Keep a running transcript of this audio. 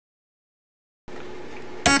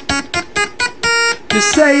You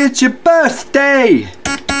say it's your birthday.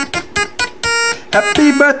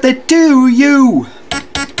 Happy birthday to you.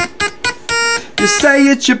 You say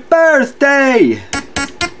it's your birthday.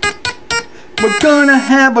 We're gonna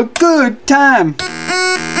have a good time.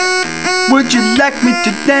 Would you like me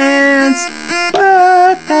to dance?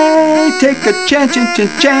 Birthday, take a chance.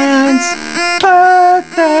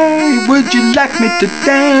 Birthday, would you like me to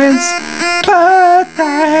dance?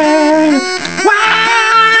 Birthday, wow!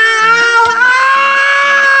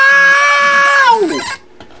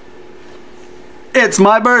 It's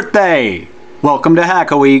my birthday. Welcome to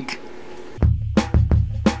Hack a Week.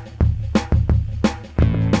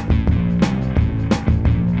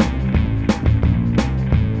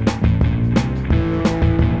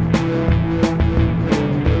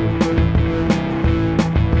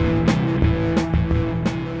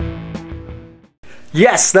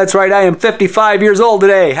 Yes, that's right, I am 55 years old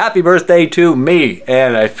today. Happy birthday to me.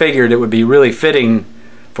 And I figured it would be really fitting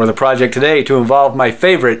for the project today to involve my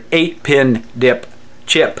favorite 8-pin dip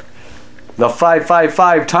chip, the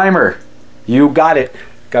 555 timer. You got it.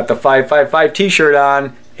 Got the 555 t-shirt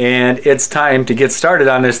on, and it's time to get started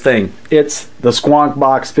on this thing. It's the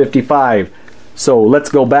SQONKBOX 55. So let's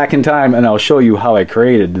go back in time and I'll show you how I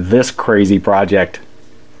created this crazy project.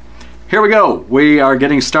 Here we go. We are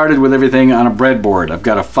getting started with everything on a breadboard. I've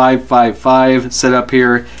got a 555 set up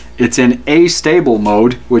here. It's in astable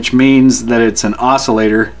mode, which means that it's an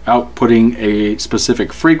oscillator outputting a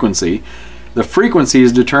specific frequency. The frequency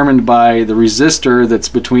is determined by the resistor that's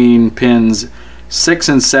between pins 6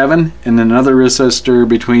 and 7, and another resistor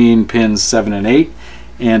between pins 7 and 8,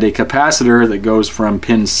 and a capacitor that goes from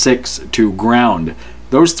pin 6 to ground.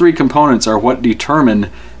 Those three components are what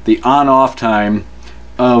determine the on-off time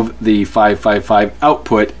of the 555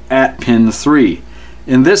 output at pin 3.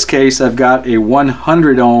 In this case, I've got a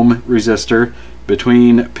 100 ohm resistor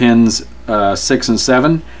between pins 6 and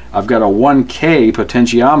 7. I've got a 1K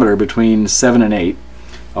potentiometer between 7 and 8,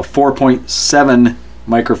 a 4.7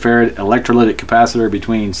 microfarad electrolytic capacitor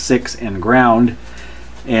between 6 and ground,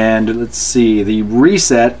 and let's see, the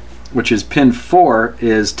reset, which is pin 4,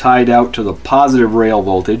 is tied out to the positive rail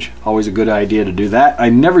voltage. Always a good idea to do that. I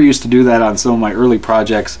never used to do that on some of my early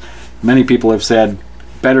projects. Many people have said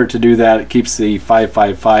better to do that. It keeps the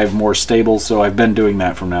 555 more stable, so I've been doing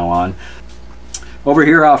that from now on. Over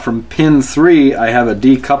here off from pin 3, I have a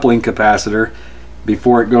decoupling capacitor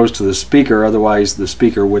before it goes to the speaker, otherwise the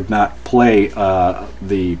speaker would not play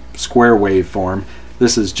the square wave form.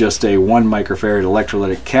 This is just a 1 microfarad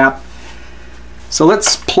electrolytic cap. So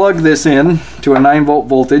let's plug this in to a 9-volt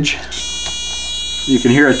voltage. You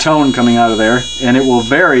can hear a tone coming out of there, and it will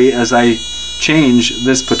vary as I change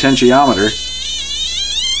this potentiometer.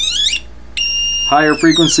 Higher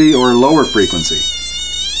frequency or lower frequency.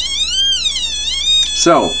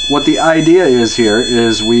 So what the idea is here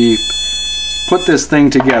is we put this thing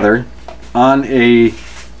together on a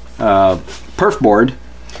perf board,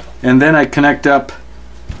 and then I connect up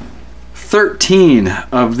 13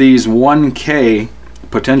 of these 1K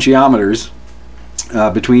potentiometers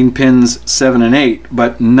between pins 7 and 8,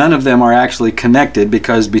 but none of them are actually connected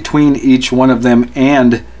because between each one of them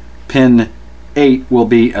and pin 8 will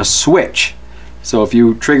be a switch. So if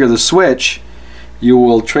you trigger the switch, you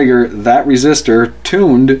will trigger that resistor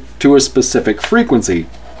tuned to a specific frequency.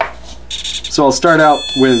 So I'll start out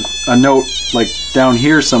with a note like down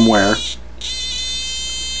here somewhere.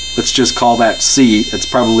 Let's just call that C. It's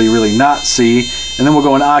probably really not C. And then we'll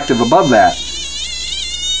go an octave above that,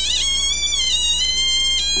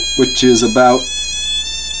 which is about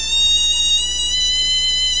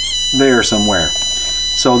there somewhere.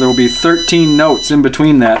 So there will be 13 notes in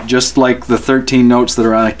between that, just like the 13 notes that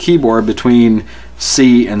are on a keyboard between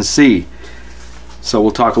C and C. So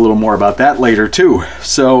we'll talk a little more about that later too.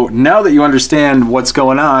 So now that you understand what's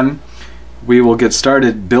going on, we will get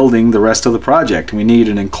started building the rest of the project. We need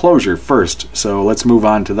an enclosure first, so let's move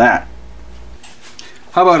on to that.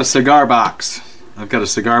 How about a cigar box? I've got a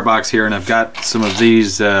cigar box here, and I've got some of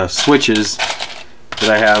these switches that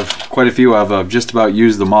I have quite a few of. I've just about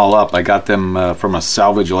used them all up. I got them from a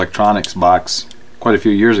salvage electronics box quite a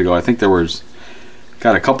few years ago. I think there was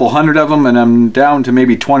got a couple hundred of them, and I'm down to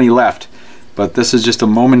maybe 20 left. But this is just a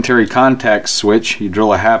momentary contact switch. You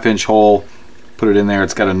drill a 1/2-inch hole, put it in there.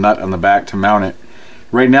 It's got a nut on the back to mount it.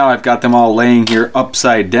 Right now I've got them all laying here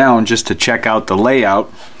upside down just to check out the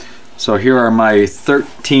layout. So here are my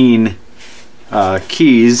 13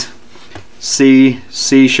 keys: C,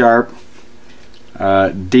 C sharp,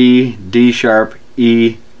 D, D sharp,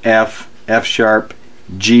 E, F, F sharp,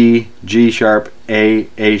 G, G sharp,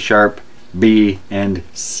 A sharp, B, and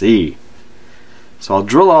C. So I'll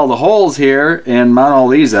drill all the holes here and mount all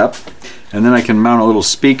these up, and then I can mount a little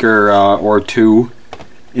speaker or two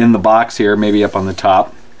in the box here, maybe up on the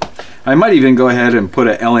top. I might even go ahead and put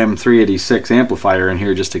a LM386 amplifier in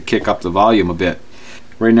here just to kick up the volume a bit.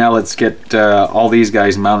 Right now let's get all these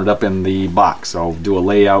guys mounted up in the box. I'll do a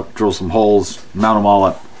layout, drill some holes, mount them all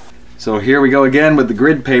up. So here we go again with the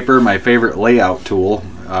grid paper, my favorite layout tool.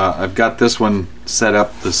 I've got this one set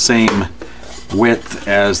up the same width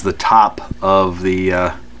as the top of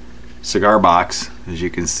the cigar box, as you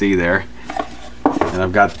can see there. And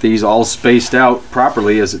I've got these all spaced out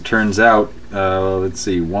properly, as it turns out. Let's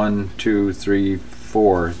see, 1, 2, 3,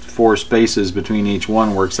 4. 4 spaces between each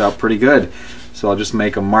one works out pretty good. So I'll just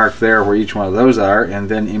make a mark there where each one of those are, and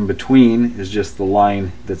then in between is just the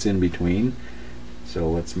line that's in between. So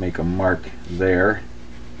let's make a mark there,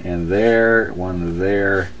 and there, one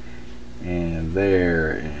there, and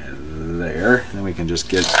there, and there. Then we can just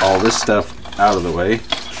get all this stuff out of the way.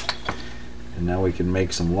 And now we can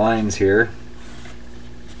make some lines here.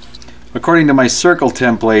 According to my circle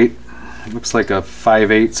template, it looks like a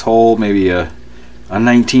 5/8 hole, maybe a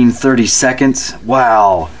 19/32.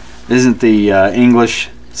 Wow, isn't the English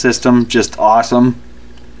system just awesome?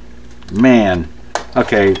 Man.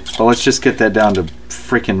 Okay, well, let's just get that down to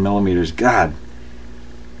freaking millimeters. God.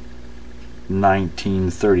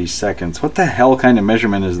 19/32. What the hell kind of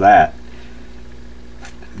measurement is that?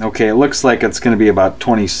 Okay, it looks like it's going to be about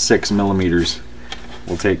 26 millimeters.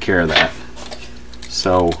 We'll take care of that.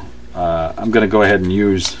 So I'm going to go ahead and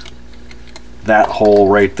use that hole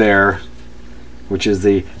right there, which is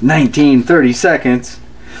the 19/32,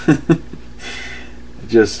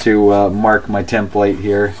 just to mark my template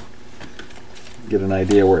here. Get an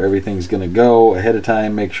idea where everything's going to go ahead of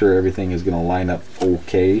time, make sure everything is going to line up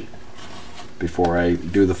okay before I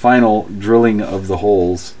do the final drilling of the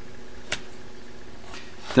holes.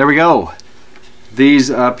 There we go.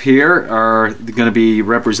 These up here are going to be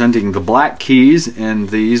representing the black keys, and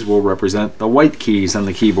these will represent the white keys on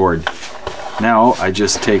the keyboard. Now I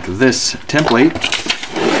just take this template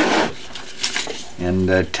and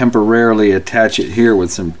temporarily attach it here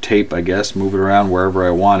with some tape, I guess, move it around wherever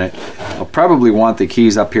I want it. I'll probably want the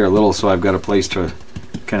keys up here a little so I've got a place to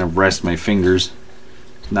kind of rest my fingers.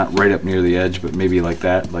 Not right up near the edge, but maybe like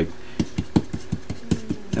that. Like,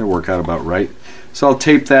 that'll work out about right. So I'll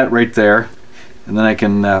tape that right there, and then I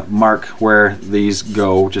can mark where these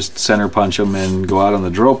go, just center punch them and go out on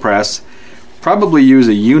the drill press. Probably use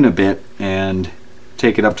a unibit and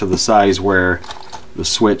take it up to the size where the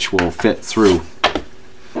switch will fit through.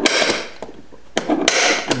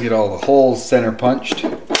 Get all the holes center punched.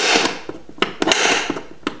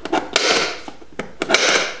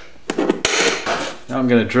 Now I'm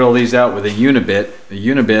going to drill these out with a unibit. A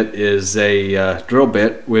unibit is a drill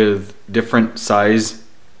bit with different size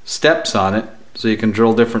steps on it, so you can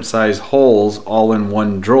drill different size holes all in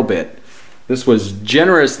one drill bit. This was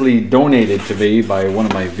generously donated to me by one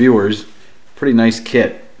of my viewers. Pretty nice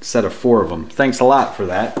kit, set of 4 of them. Thanks a lot for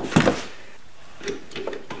that.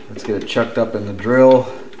 Let's get it chucked up in the drill.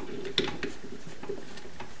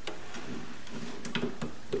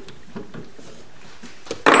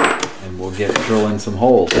 And we'll get drilling some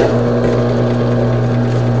holes.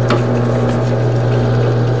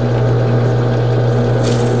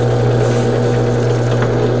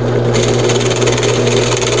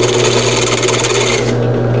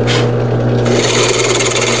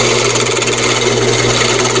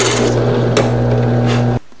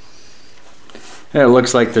 Yeah, it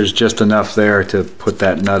looks like there's just enough there to put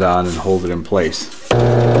that nut on and hold it in place.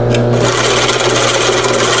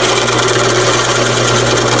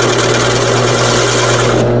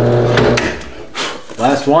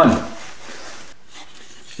 Last one.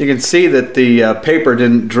 You can see that the paper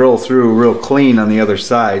didn't drill through real clean on the other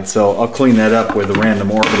side, so I'll clean that up with a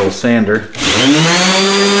random orbital sander.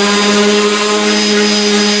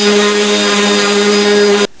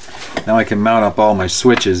 Now I can mount up all my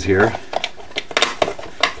switches here.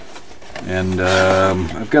 And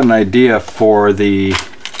I've got an idea for the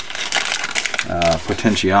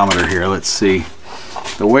potentiometer here. Let's see.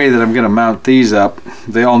 The way that I'm going to mount these up,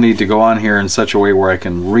 they all need to go on here in such a way where I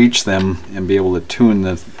can reach them and be able to tune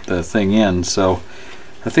the thing in. So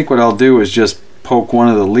I think what I'll do is just poke one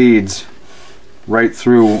of the leads right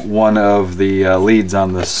through one of the leads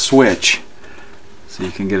on the switch, so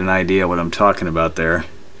you can get an idea what I'm talking about there.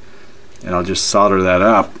 And I'll just solder that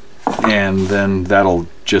up, and then that'll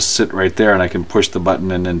just sit right there, and I can push the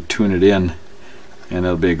button and then tune it in, and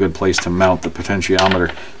it'll be a good place to mount the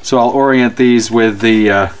potentiometer. So I'll orient these with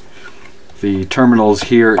the terminals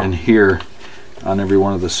here and here on every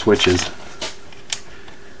one of the switches.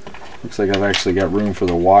 Looks like I've actually got room for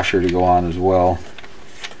the washer to go on as well.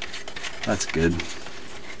 That's good.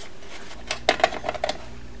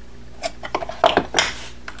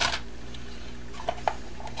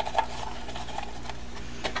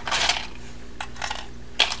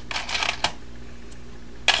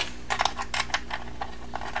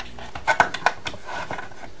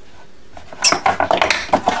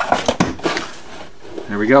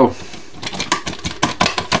 There we go.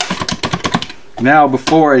 Now,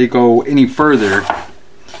 before I go any further,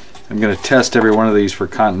 I'm going to test every one of these for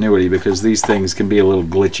continuity because these things can be a little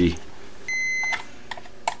glitchy.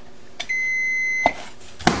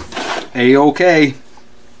 A-okay.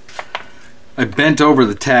 I bent over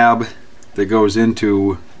the tab that goes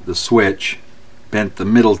into the switch, bent the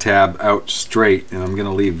middle tab out straight, and I'm going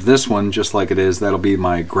to leave this one just like it is. That'll be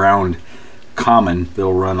my ground common.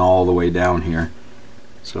 They'll run all the way down here.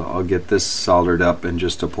 So I'll get this soldered up and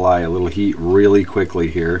just apply a little heat really quickly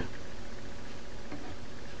here.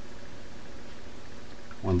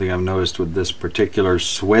 One thing I've noticed with this particular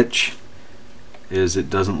switch is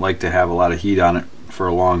it doesn't like to have a lot of heat on it for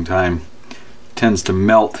a long time. It tends to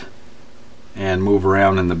melt and move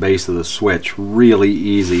around in the base of the switch really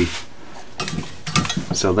easy.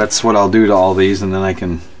 So that's what I'll do to all these, and then I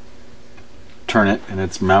can turn it and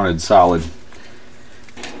it's mounted solid.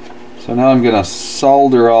 So now I'm going to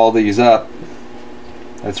solder all these up.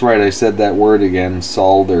 That's right, I said that word again,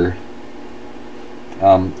 solder.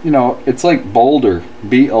 You know, it's like boulder,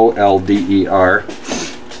 B-O-L-D-E-R,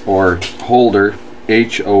 or holder,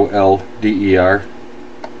 H-O-L-D-E-R,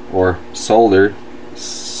 or solder,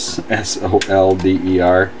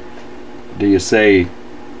 S-O-L-D-E-R. Do you say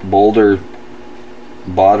boulder,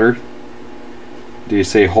 bodder? Do you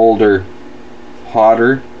say holder,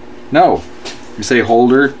 hotter? No. You say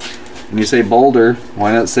holder, and you say boulder.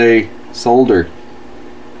 Why not say solder?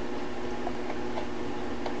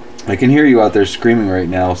 I can hear you out there screaming right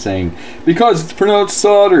now saying, because it's pronounced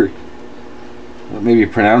solder. Well, it may be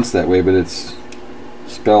pronounced that way, but it's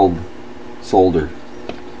spelled solder.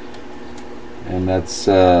 And that's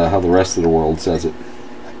how the rest of the world says it.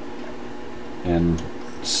 And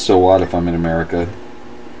so what if I'm in America?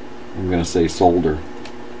 I'm going to say solder.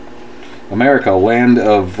 America, land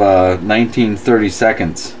of 1930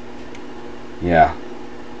 seconds. Yeah.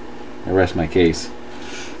 I rest my case.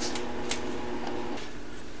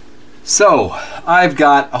 So, I've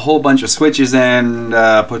got a whole bunch of switches and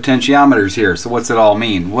potentiometers here. So what's it all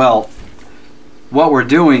mean? Well, what we're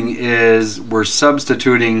doing is we're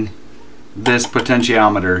substituting this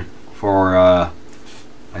potentiometer for, I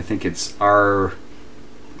think it's R1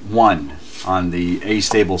 on the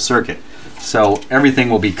A-stable circuit. So everything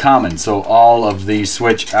will be common. So all of these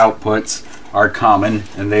switch outputs are common,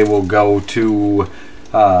 and they will go to,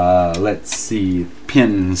 let's see,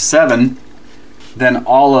 pin 7. Then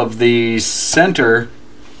all of the center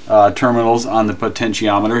terminals on the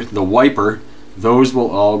potentiometer, the wiper, those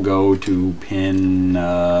will all go to pin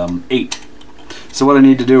 8. So what I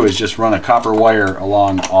need to do is just run a copper wire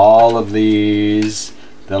along all of these.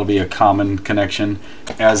 That'll be a common connection.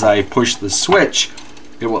 As I push the switch,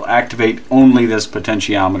 it will activate only this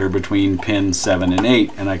potentiometer between pin 7 and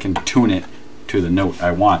 8, and I can tune it to the note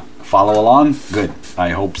I want. Follow along? Good. I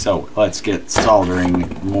hope so. Let's get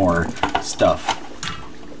soldering more stuff.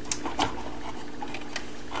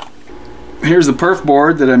 Here's the perf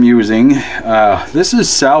board that I'm using. This is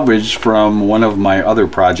salvaged from one of my other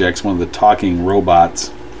projects, one of the talking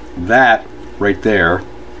robots. That right there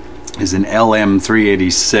is an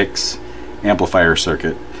LM386 amplifier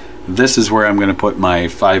circuit. This is where I'm going to put my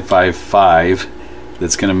 555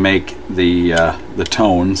 that's going to make the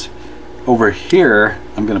tones. Over here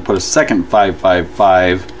I'm going to put a second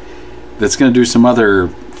 555 that's going to do some other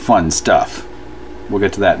fun stuff. We'll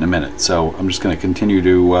get to that in a minute. So I'm just going to continue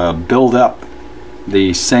to build up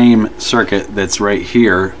the same circuit that's right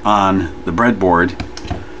here on the breadboard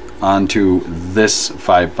onto this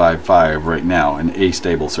 555 right now, an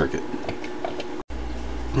A-stable circuit.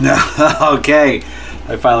 Okay,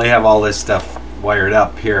 I finally have all this stuff wired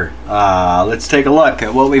up here. Let's take a look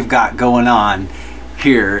at what we've got going on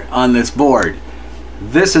here on this board.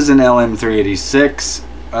 This is an LM386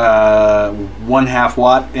 1/2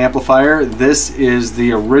 watt amplifier. This is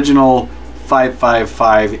the original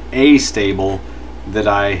 555 A-stable that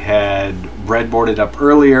I had breadboarded up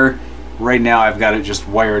earlier. Right now I've got it just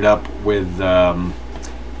wired up with a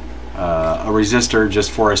resistor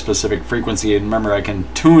just for a specific frequency, and remember I can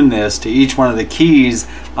tune this to each one of the keys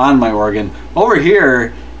on my organ. Over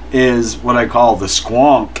here is what I call the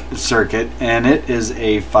SQONK circuit, and it is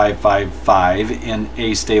a 555 in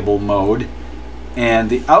A-stable mode, and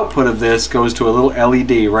the output of this goes to a little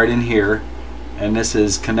LED right in here, and this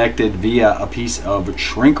is connected via a piece of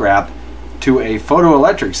shrink wrap to a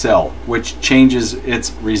photoelectric cell, which changes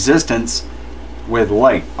its resistance with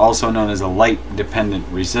light, also known as a light dependent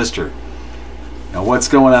resistor. Now what's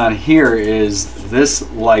going on here is this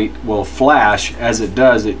light will flash. As it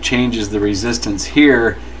does, it changes the resistance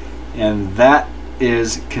here, and that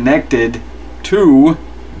is connected to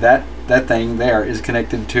that thing there is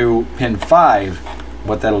connected to pin 5.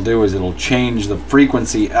 What that'll do is it'll change the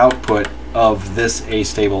frequency output of this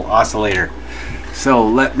astable oscillator. So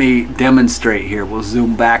let me demonstrate here. We'll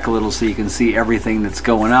zoom back a little so you can see everything that's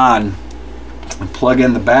going on. And plug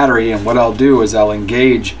in the battery, and what I'll do is I'll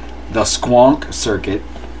engage the SQONK circuit.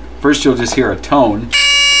 First you'll just hear a tone.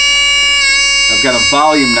 I've got a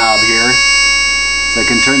volume knob here, so I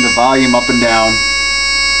can turn the volume up and down.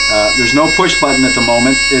 There's no push button at the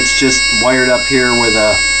moment. It's just wired up here with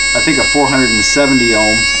I think a 470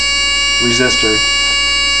 ohm resistor.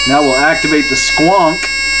 Now we'll activate the SQONK,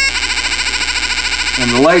 and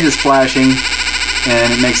the light is flashing,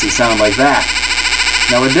 and it makes it sound like that.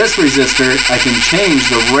 Now with this resistor, I can change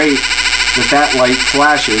the rate that light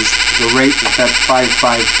flashes, the rate that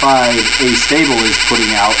 555 astable is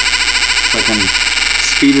putting out. So I can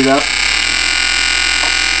speed it up,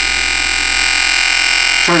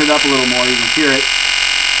 turn it up a little more, you can hear it.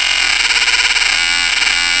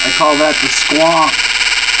 I call that the SQONK,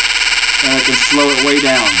 and I can slow it way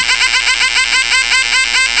down.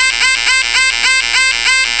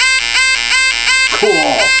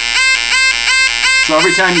 Cool! So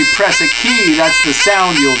every time you press a key, that's the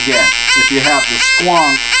sound you'll get if you have the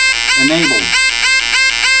SQONK enabled.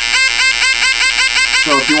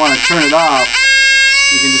 So if you want to turn it off,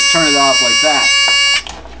 you can just turn it off like that.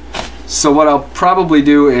 So what I'll probably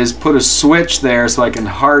do is put a switch there so I can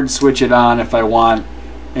hard switch it on if I want,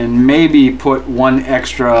 and maybe put one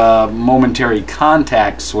extra momentary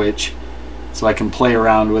contact switch so I can play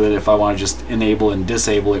around with it if I want to just enable and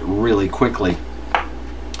disable it really quickly.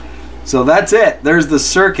 So that's it. There's the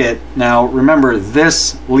circuit. Now remember,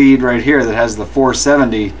 this lead right here that has the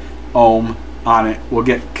 470 ohm on it will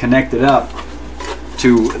get connected up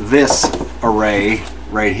to this array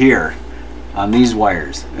right here on these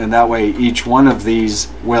wires, and that way each one of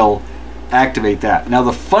these will activate that. Now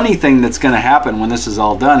the funny thing that's going to happen when this is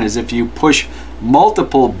all done is if you push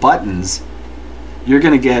multiple buttons, you're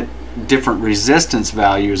going to get different resistance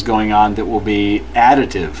values going on that will be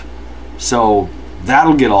additive. So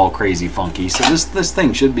that'll get all crazy funky. So this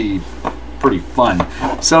thing should be pretty fun.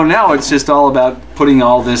 So now it's just all about putting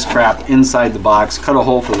all this crap inside the box. Cut a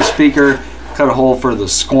hole for the speaker, cut a hole for the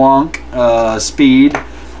SQONK speed,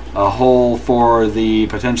 a hole for the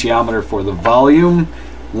potentiometer for the volume,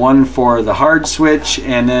 one for the hard switch,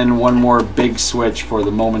 and then one more big switch for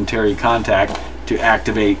the momentary contact to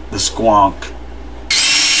activate the SQONK.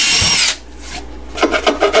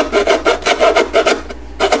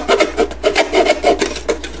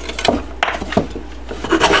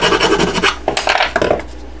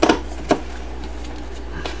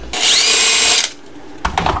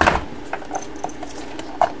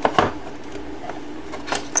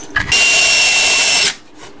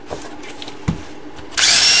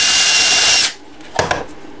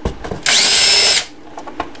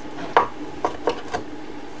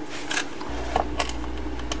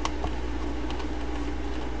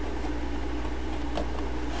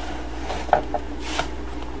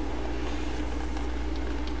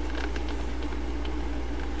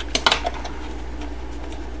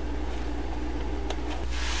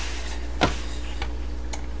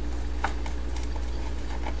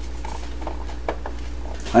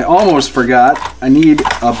 I almost forgot, I need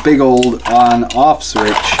a big old on-off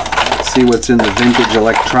switch. Let's see what's in the Vintage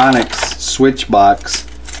Electronics switch box.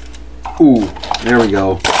 Ooh, there we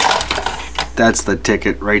go. That's the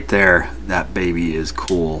ticket right there. That baby is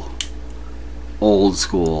cool. Old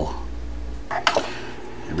school.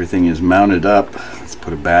 Everything is mounted up. Let's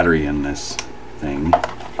put a battery in this thing. Got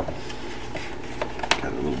a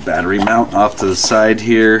little battery mount off to the side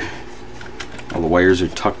here. All the wires are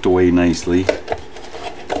tucked away nicely.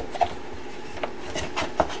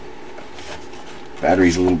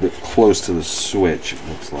 Battery's a little bit close to the switch, it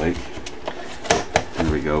looks like.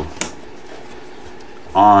 There we go.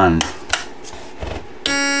 On.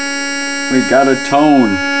 We got a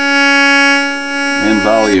tone and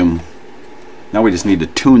volume. Now we just need to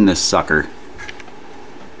tune this sucker.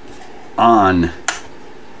 On.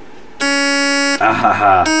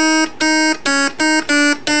 Ahaha.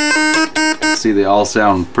 See, they all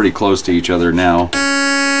sound pretty close to each other now.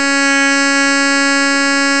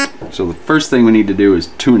 So the first thing we need to do is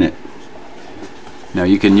tune it. Now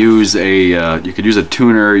you can use a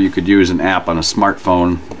tuner, you could use an app on a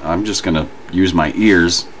smartphone. I'm just gonna use my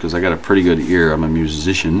ears because I got a pretty good ear. I'm a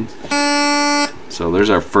musician. So there's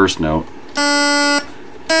our first note.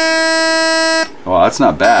 Oh, that's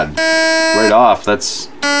not bad. Right off, that's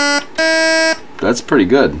pretty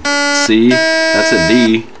good. C, that's a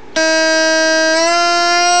D.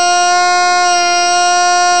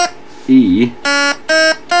 E.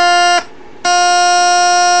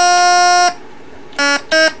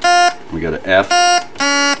 We got an F.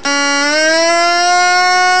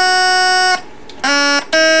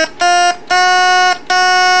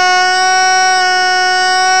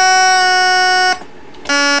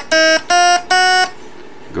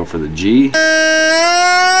 Go for the G.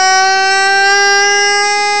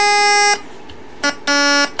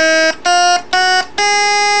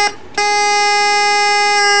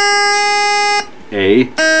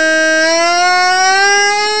 A.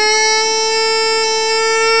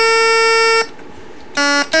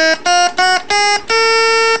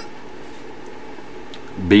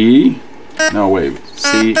 B. No, wait.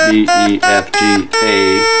 C, D, E, F, G,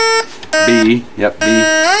 A, B. Yep, B.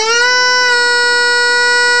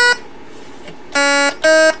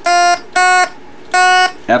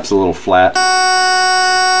 F's a little flat.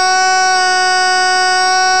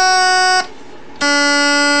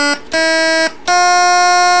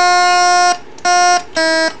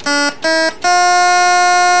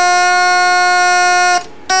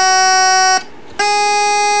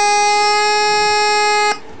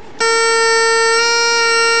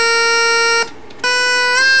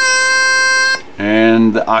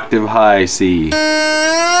 And the octave high C.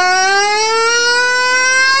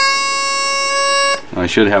 I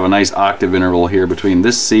should have a nice octave interval here between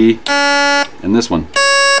this C and this one.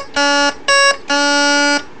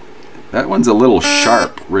 That one's a little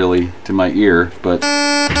sharp, really, to my ear, but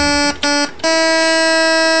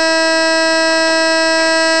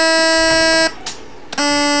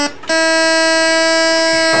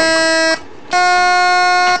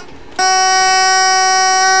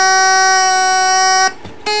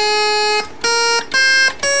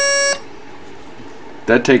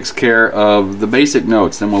that takes care of the basic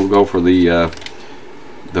notes. Then we'll go for the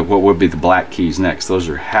what would be the black keys next. Those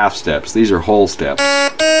are half steps. These are whole steps.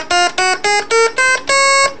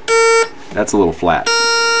 That's a little flat.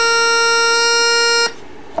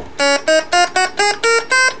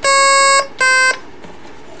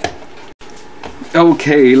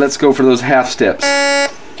 Okay, let's go for those half steps.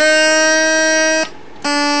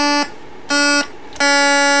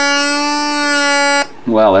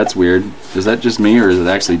 Wow, that's weird. Is that just me, or does it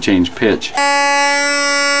actually change pitch?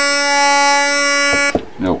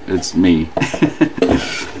 No, it's me.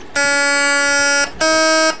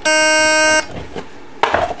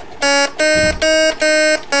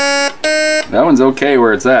 That one's okay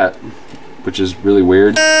where it's at, which is really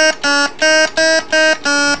weird.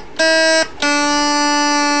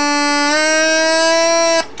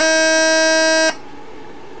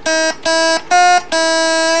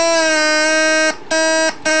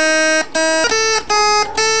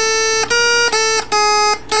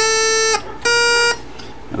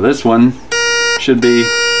 This one should be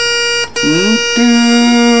do,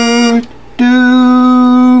 do,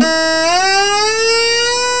 do,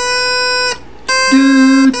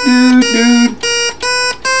 do, do.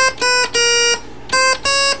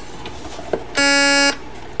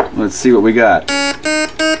 Let's see what we got.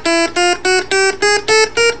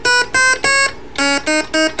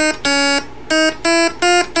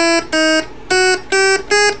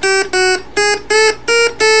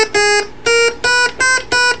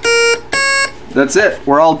 That's it.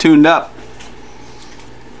 We're all tuned up.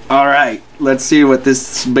 All right, let's see what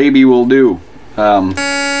this baby will do.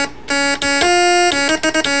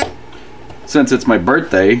 Since it's my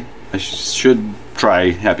birthday, I should try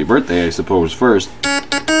Happy Birthday, I suppose, first.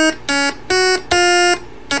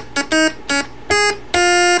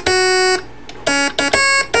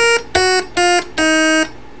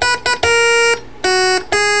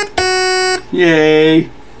 Yay!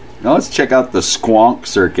 Now let's check out the squonk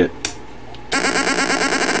circuit.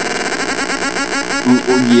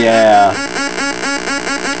 Yeah.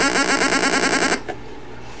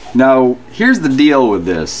 Now, here's the deal with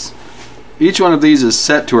this. Each one of these is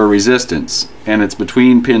set to a resistance, and it's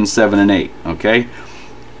between pins 7 and 8, okay?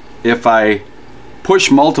 If I push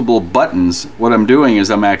multiple buttons, what I'm doing is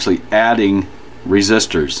I'm actually adding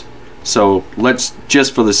resistors. So let's,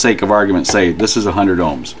 just for the sake of argument, say this is 100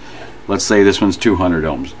 ohms. Let's say this one's 200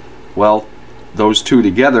 ohms. Well, those two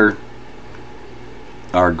together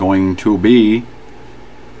are going to be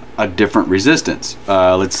a different resistance.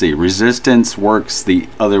 Let's see, resistance works the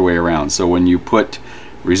other way around. So when you put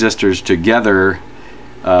resistors together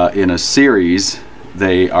in a series,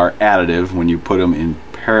 they are additive. When you put them in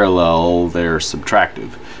parallel, they're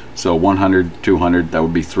subtractive. So 100, 200, that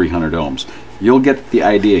would be 300 ohms. You'll get the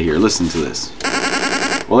idea here. Listen to this.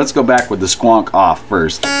 Well, let's go back with the squonk off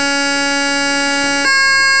first.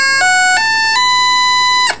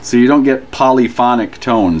 So you don't get polyphonic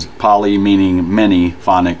tones. Poly meaning many,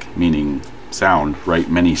 phonic meaning sound, right?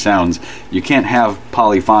 Many sounds. You can't have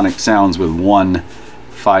polyphonic sounds with one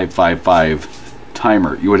 555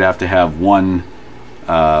 timer. You would have to have one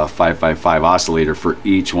 555 oscillator for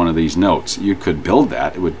each one of these notes. You could build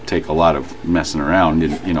that. It would take a lot of messing around.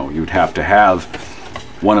 You know, you'd have to have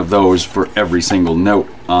one of those for every single note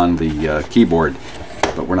on the keyboard.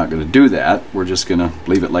 But we're not going to do that. We're just going to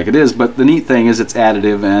leave it like it is. But the neat thing is it's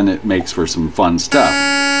additive and it makes for some fun stuff.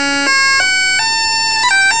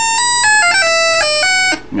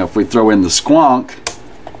 Now if we throw in the squonk,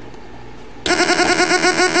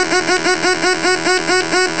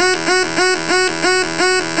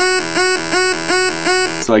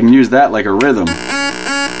 so I can use that like a rhythm.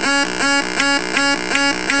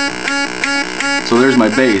 So there's my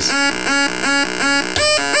bass.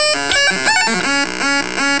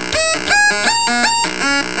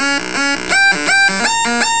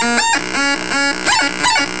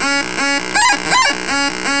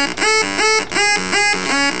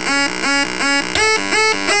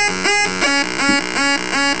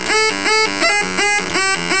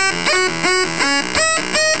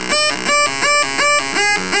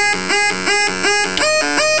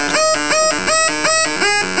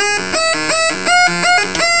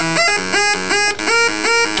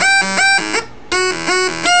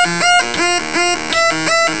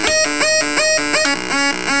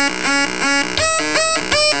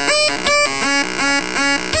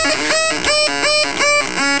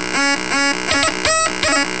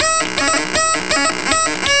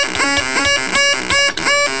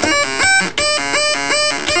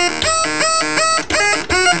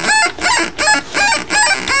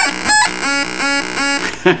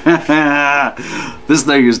 This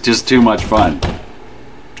thing is just too much fun.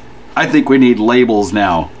 I think we need labels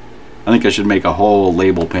now. I think I should make a whole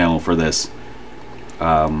label panel for this.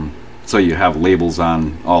 So you have labels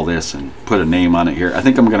on all this and put a name on it here. I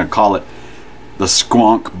think I'm going to call it the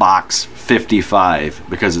SQONKBOX 55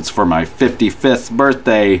 because it's for my 55th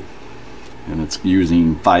birthday and it's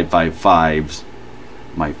using 555s,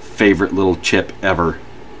 my favorite little chip ever.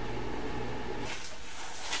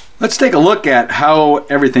 Let's take a look at how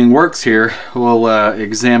everything works here. We'll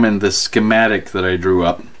examine the schematic that I drew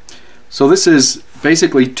up. So this is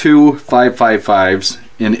basically two 555s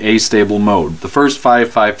in astable mode. The first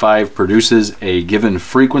 555 produces a given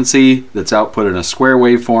frequency that's output in a square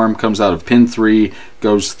waveform, comes out of pin 3,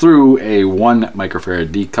 goes through a 1 microfarad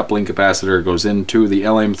decoupling capacitor, goes into the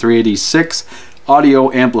LM386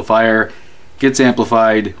 audio amplifier, gets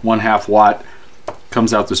amplified 1/2 watt,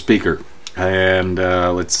 comes out the speaker. And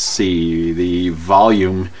let's see, the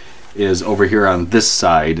volume is over here on this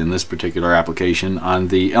side in this particular application. On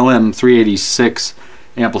the LM386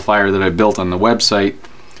 amplifier that I built on the website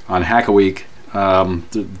on Hack-A-Week,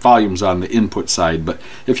 the volume's on the input side. But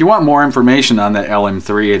if you want more information on that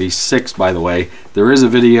LM386, by the way, there is a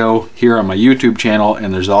video here on my YouTube channel,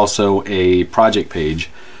 and there's also a project page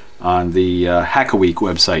on the Hack-A-Week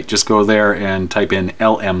website. Just go there and type in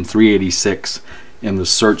LM386 in the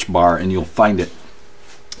search bar and you'll find it.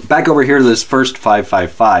 Back over here to this first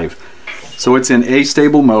 555. So it's in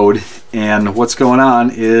astable mode, and what's going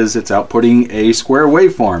on is it's outputting a square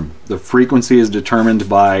waveform. The frequency is determined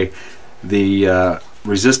by the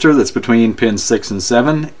resistor that's between pins 6 and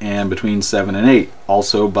 7 and between 7 and 8.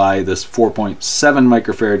 Also by this 4.7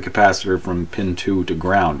 microfarad capacitor from pin 2 to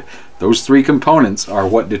ground. Those three components are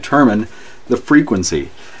what determine the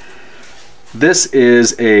frequency. This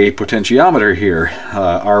is a potentiometer here,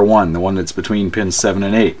 R1, the one that's between pins 7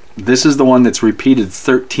 and 8. This is the one that's repeated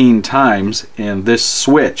 13 times, and this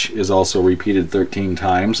switch is also repeated 13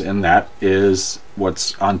 times, and that is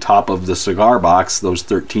what's on top of the cigar box, those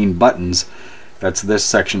 13 buttons. That's this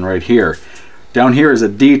section right here. Down here is a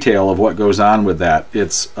detail of what goes on with that.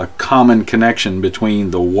 It's a common connection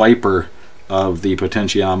between the wiper of the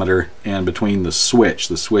potentiometer and between the switch.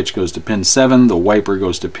 The switch goes to pin 7, the wiper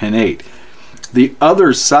goes to pin 8. The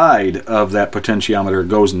other side of that potentiometer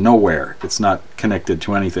goes nowhere. It's not connected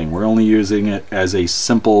to anything. We're only using it as a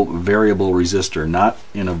simple variable resistor, not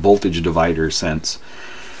in a voltage divider sense.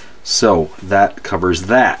 So that covers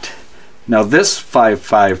that. Now this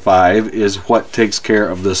 555 is what takes care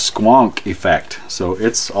of the squonk effect. So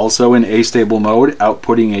it's also in astable mode,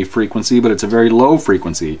 outputting a frequency, but it's a very low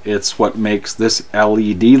frequency. It's what makes this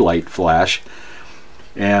LED light flash.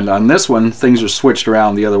 And on this one, things are switched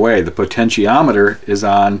around the other way. The potentiometer is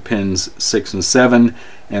on pins 6 and 7,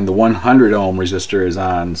 and the 100 ohm resistor is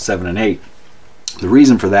on 7 and 8. The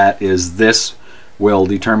reason for that is this will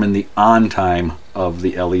determine the on time of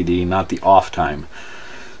the LED, not the off time.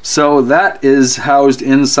 So that is housed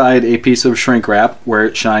inside a piece of shrink wrap where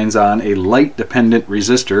it shines on a light dependent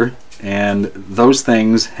resistor, and those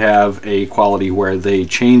things have a quality where they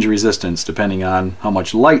change resistance depending on how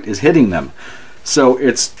much light is hitting them. So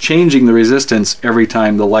it's changing the resistance every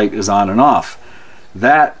time the light is on and off.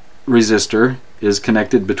 That resistor is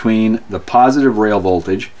connected between the positive rail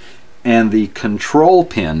voltage and the control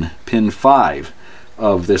pin, pin 5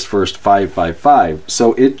 of this first 555.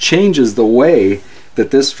 So it changes the way that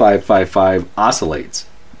this 555 oscillates.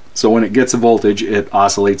 So when it gets a voltage, it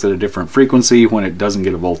oscillates at a different frequency. When it doesn't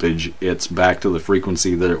get a voltage, it's back to the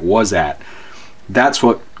frequency that it was at. That's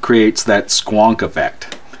what creates that squonk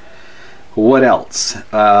effect. What else?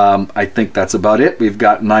 I think that's about it. We've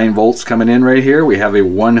got 9 volts coming in right here. We have a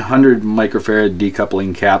 100 microfarad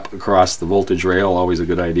decoupling cap across the voltage rail. Always a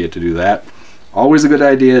good idea to do that. Always a good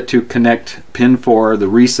idea to connect pin 4, the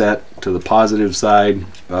reset, to the positive side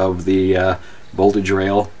of the voltage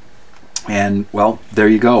rail. And well, there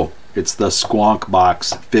you go. It's the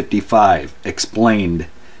SQONKBOX 55 explained.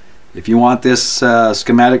 If you want this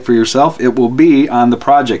schematic for yourself, it will be on the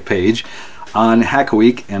project page on Hack a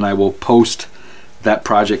Week, and I will post that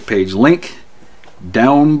project page link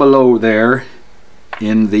down below there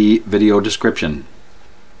in the video description.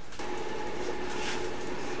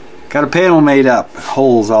 Got a panel made up,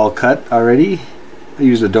 holes all cut already. I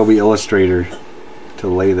used Adobe Illustrator to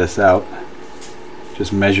lay this out.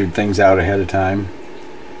 Just measured things out ahead of time.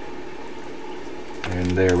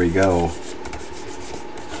 And there we go.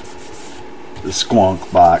 The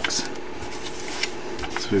SQONKBOX.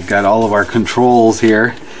 So we've got all of our controls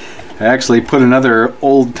here. I actually put another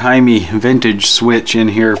old-timey vintage switch in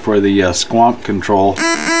here for the squonk control.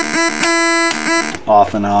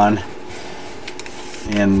 Off and on.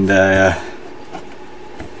 And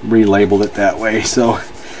relabeled it that way. So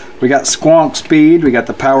we got squonk speed, we got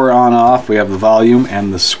the power on off, we have the volume,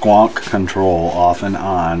 and the squonk control off and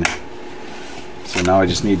on. So now I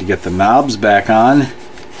just need to get the knobs back on.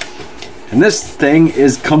 And this thing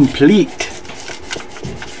is complete.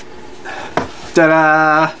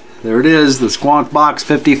 Ta-da! There it is, the SQONKBOX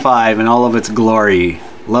 55 in all of its glory.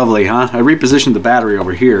 Lovely, huh? I repositioned the battery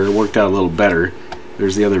over here. It worked out a little better.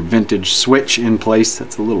 There's the other vintage switch in place.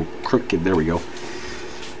 That's a little crooked. There we go.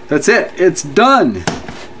 That's it. It's done.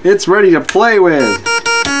 It's ready to play with.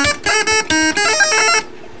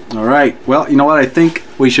 Alright, well, you know what? I think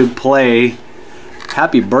we should play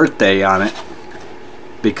Happy Birthday on it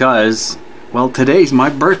because, well, today's my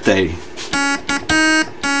birthday.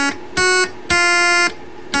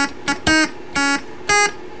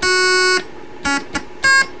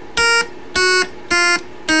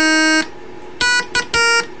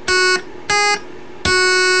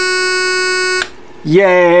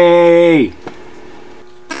 Yay!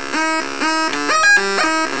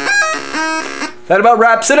 That about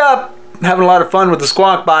wraps it up. I'm having a lot of fun with the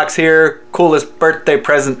SQONKBOX here. Coolest birthday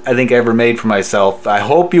present I think I ever made for myself. I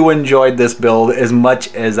hope you enjoyed this build as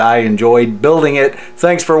much as I enjoyed building it.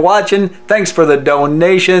 Thanks for watching. Thanks for the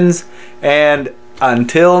donations. And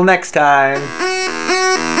until next time.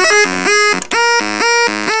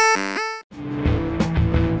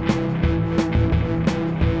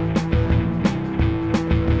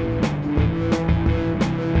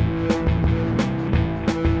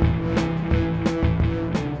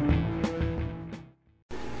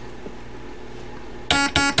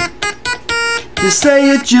 You say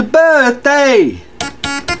it's your birthday.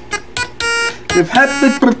 If happy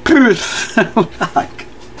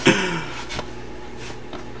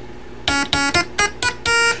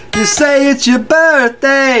You say it's your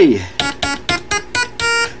birthday.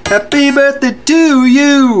 Happy birthday to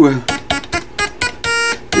you.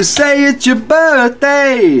 You say it's your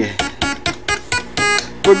birthday.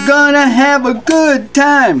 We're gonna have a good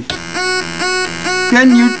time.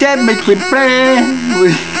 Can you dad make me play?